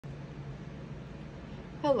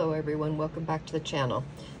Hello everyone, welcome back to the channel.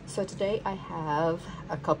 So today I have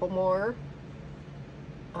a couple more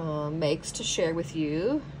makes to share with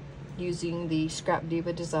you using the Scrap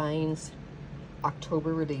Diva Designs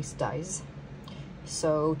October release dies.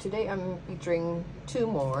 So today I'm featuring two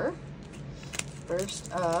more.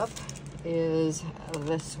 First up is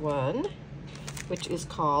this one, which is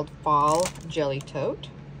called Fall Jelly Tote.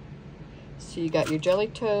 So you got your jelly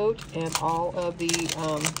tote and all of the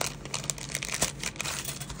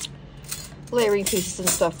layering pieces and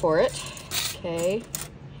stuff for it. Okay,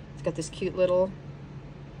 it's got this cute little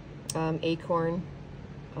acorn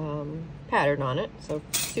pattern on it, so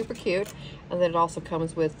super cute. And then it also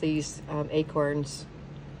comes with these acorns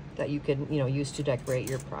that you can, use to decorate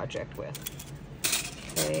your project with.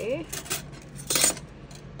 Okay,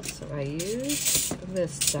 so I used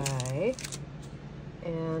this die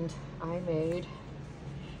and I made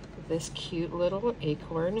this cute little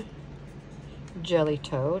acorn jelly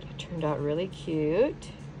tote. It turned out really cute.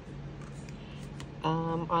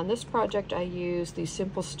 On this project I used the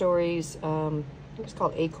Simple Stories, I think it's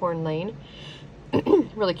called Acorn Lane.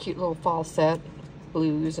 Really cute little fall set,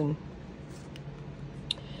 blues and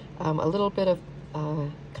a little bit of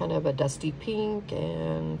kind of a dusty pink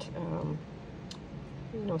and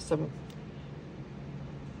some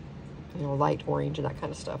light orange and that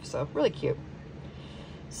kind of stuff, so really cute.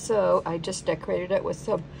 So I just decorated it with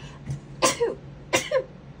some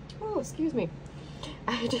oh, excuse me.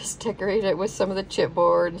 I just decorated it with some of the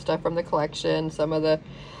chipboard and stuff from the collection, some of the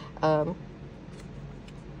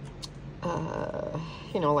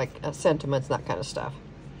sentiments and that kind of stuff.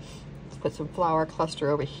 Let's put some flower cluster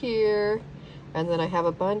over here, and then I have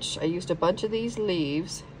I used a bunch of these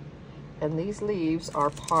leaves, and these leaves are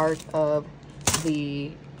part of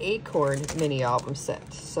the Acorn mini album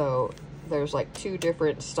set. So there's like two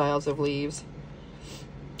different styles of leaves.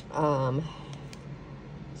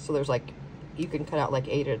 So there's you can cut out like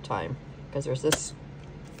 8 at a time, because there's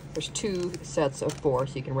two sets of 4,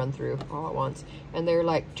 so you can run through all at once. And they're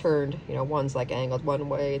like turned, one's like angled one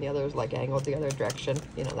way and the other's like angled the other direction,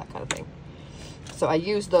 that kind of thing. So I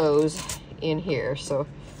use those in here. So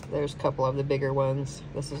there's a couple of the bigger ones.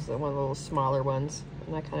 This is one of the little smaller ones.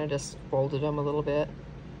 And I kind of just folded them a little bit.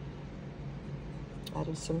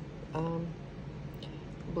 Added some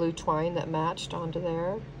blue twine that matched onto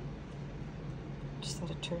there. Just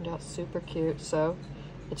thought it turned out super cute. So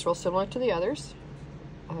it's real similar to the others.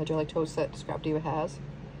 Jelly totes that Scrap Diva has.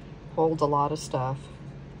 Holds a lot of stuff.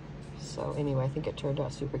 So anyway, I think it turned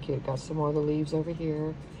out super cute. Got some more of the leaves over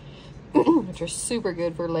here, which are super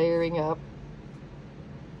good for layering up.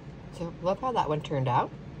 So love how that one turned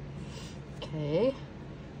out. Okay,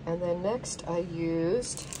 and then next I'd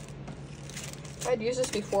used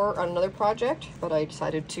this before on another project, but I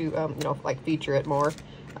decided to feature it more.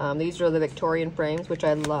 These are the Victorian frames, which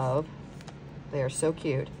I love. They are so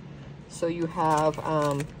cute. So you have oops,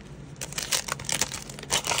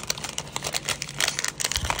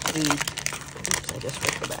 I just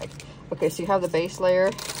ripped the bag. Okay, so you have the base layer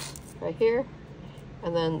right here,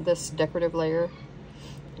 and then this decorative layer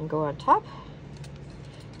can go on top.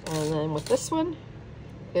 And then with this one,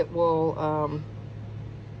 it will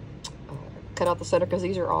cut out the center, because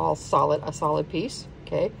these are all a solid piece.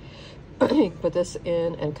 Okay, you can put this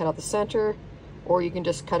in and cut out the center, or you can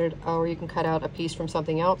just cut out a piece from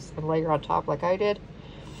something else and layer on top like I did.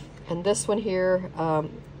 And this one here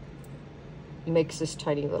makes this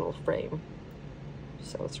tiny little frame.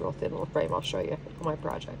 So it's a real thin little frame. I'll show you on my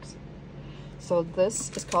projects. So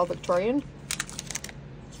this is called Victorian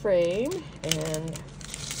frame, and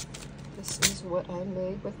this is what I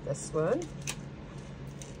made with this one.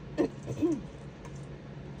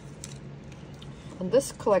 On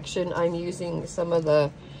this collection, I'm using it's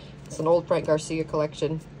an old Frank Garcia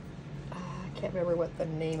collection. I can't remember what the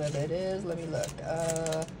name of it is. Let me look.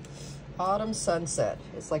 Autumn Sunset.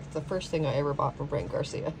 It's like the first thing I ever bought from Frank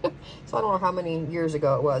Garcia. So I don't know how many years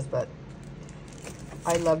ago it was, but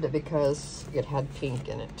I loved it because it had pink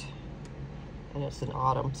in it. And it's in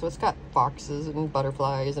autumn. So it's got foxes and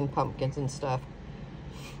butterflies and pumpkins and stuff.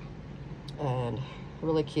 And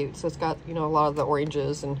really cute. So it's got, a lot of the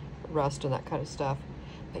oranges and rust and that kind of stuff,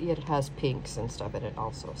 but yet it has pinks and stuff in it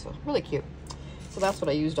also, so really cute. So that's what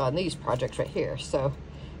I used on these projects right here. So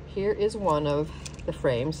here is one of the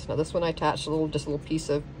frames. Now this one I attached just a little piece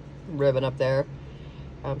of ribbon up there,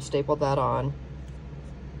 stapled that on.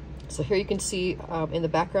 So here you can see in the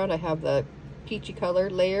background I have the peachy color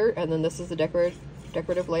layer, and then this is the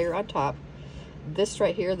decorative layer on top. This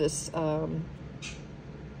right here, this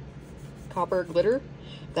copper glitter,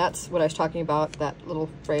 that's what I was talking about, that little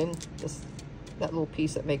frame, this that little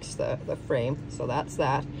piece that makes the frame. So that's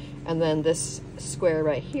that. And then this square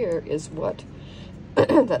right here is what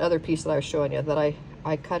that other piece that I was showing you, that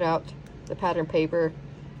I cut out the pattern paper,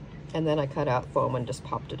 and then I cut out foam and just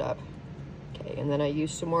popped it up. Okay, and then I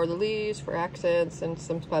used some more of the leaves for accents and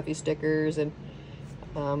some puffy stickers and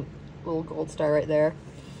little gold star right there.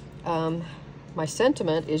 My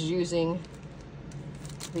sentiment is using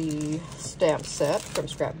the stamp set from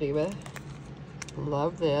Scrap Diva.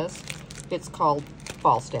 Love this. It's called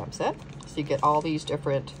Fall Stamp Set. So you get all these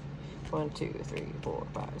different 1, 2, 3, 4,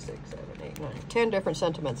 5, 6, 7, 8, 9, 10 different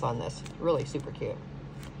sentiments on this. Really super cute.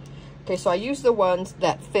 Okay, so I use the ones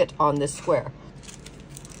that fit on this square.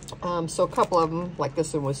 So a couple of them, like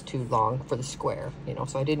this one was too long for the square, you know,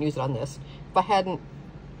 so I didn't use it on this. If I hadn't,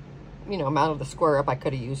 you know, mounted the square up, I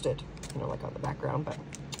could have used it, you know, like on the background. But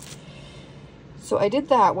so I did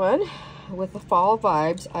that one with the fall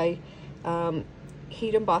vibes. I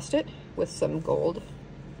heat embossed it with some gold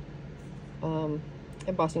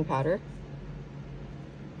embossing powder.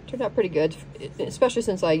 Turned out pretty good, especially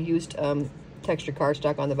since I used textured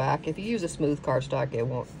cardstock on the back. If you use a smooth cardstock,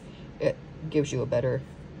 it gives you a better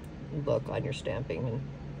look on your stamping and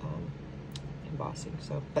embossing.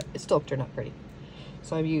 So, but it still turned out pretty.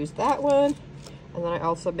 So I've used that one, and then I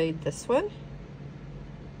also made this one.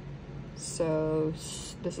 So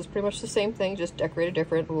this is pretty much the same thing, just decorated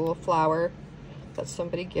different. A little flower that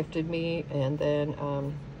somebody gifted me, and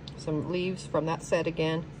then some leaves from that set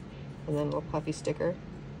again, and then a little puffy sticker.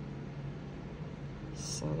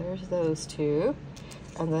 So there's those two.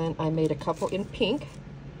 And then I made a couple in pink.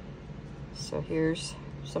 So here's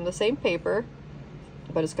some of the same paper,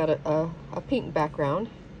 but it's got a pink background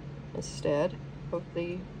instead of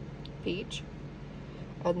the peach.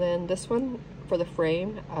 And then this one for the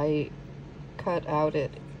frame, I cut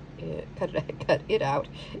it out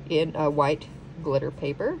in a white glitter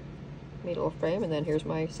paper. Made a little frame, and then here's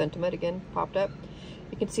my sentiment again popped up.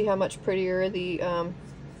 You can see how much prettier the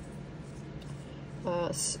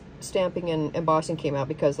stamping and embossing came out,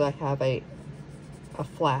 because I have a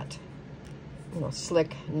flat, you know,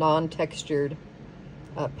 slick, non-textured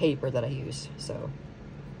paper that I use. So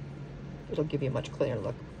it'll give you a much cleaner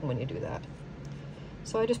look when you do that.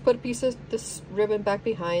 So I just put a piece of this ribbon back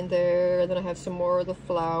behind there, and then I have some more of the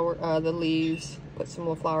flower, the leaves. Put some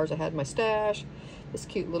more flowers I had in my stash. This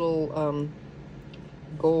cute little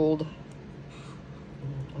gold,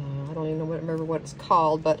 I don't even remember what it's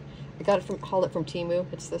called, but I got it from, hauled it from Temu.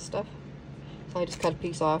 It's this stuff. So I just cut a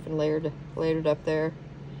piece off and layered it up there.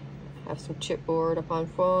 Have some chipboard up on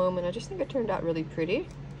foam, and I just think it turned out really pretty.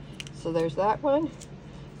 So there's that one.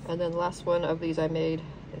 And then the last one of these I made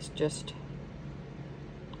is just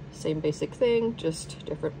same basic thing, just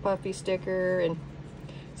different puffy sticker. And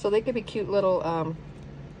so they could be cute little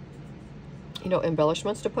you know,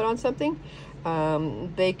 embellishments to put on something.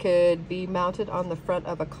 They could be mounted on the front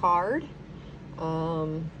of a card.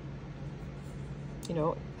 You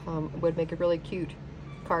know, would make a really cute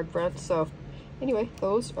card front. So anyway,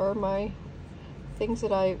 those are my things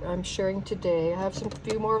that I'm sharing today. I have some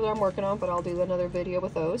few more that I'm working on, but I'll do another video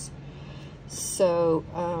with those. So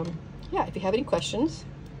yeah, if you have any questions,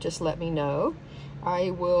 just let me know.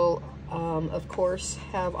 I will of course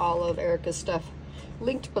have all of Erica's stuff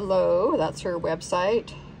linked below. That's her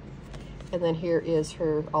website, and then here is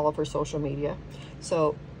all of her social media.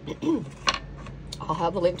 So I'll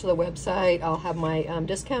have the link to the website. I'll have my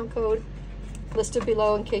discount code listed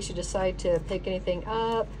below in case you decide to pick anything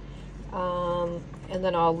up, and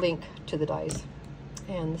then I'll link to the dies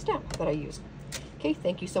and the stamp that I use. Okay,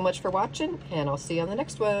 thank you so much for watching, and I'll see you on the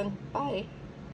next one. Bye.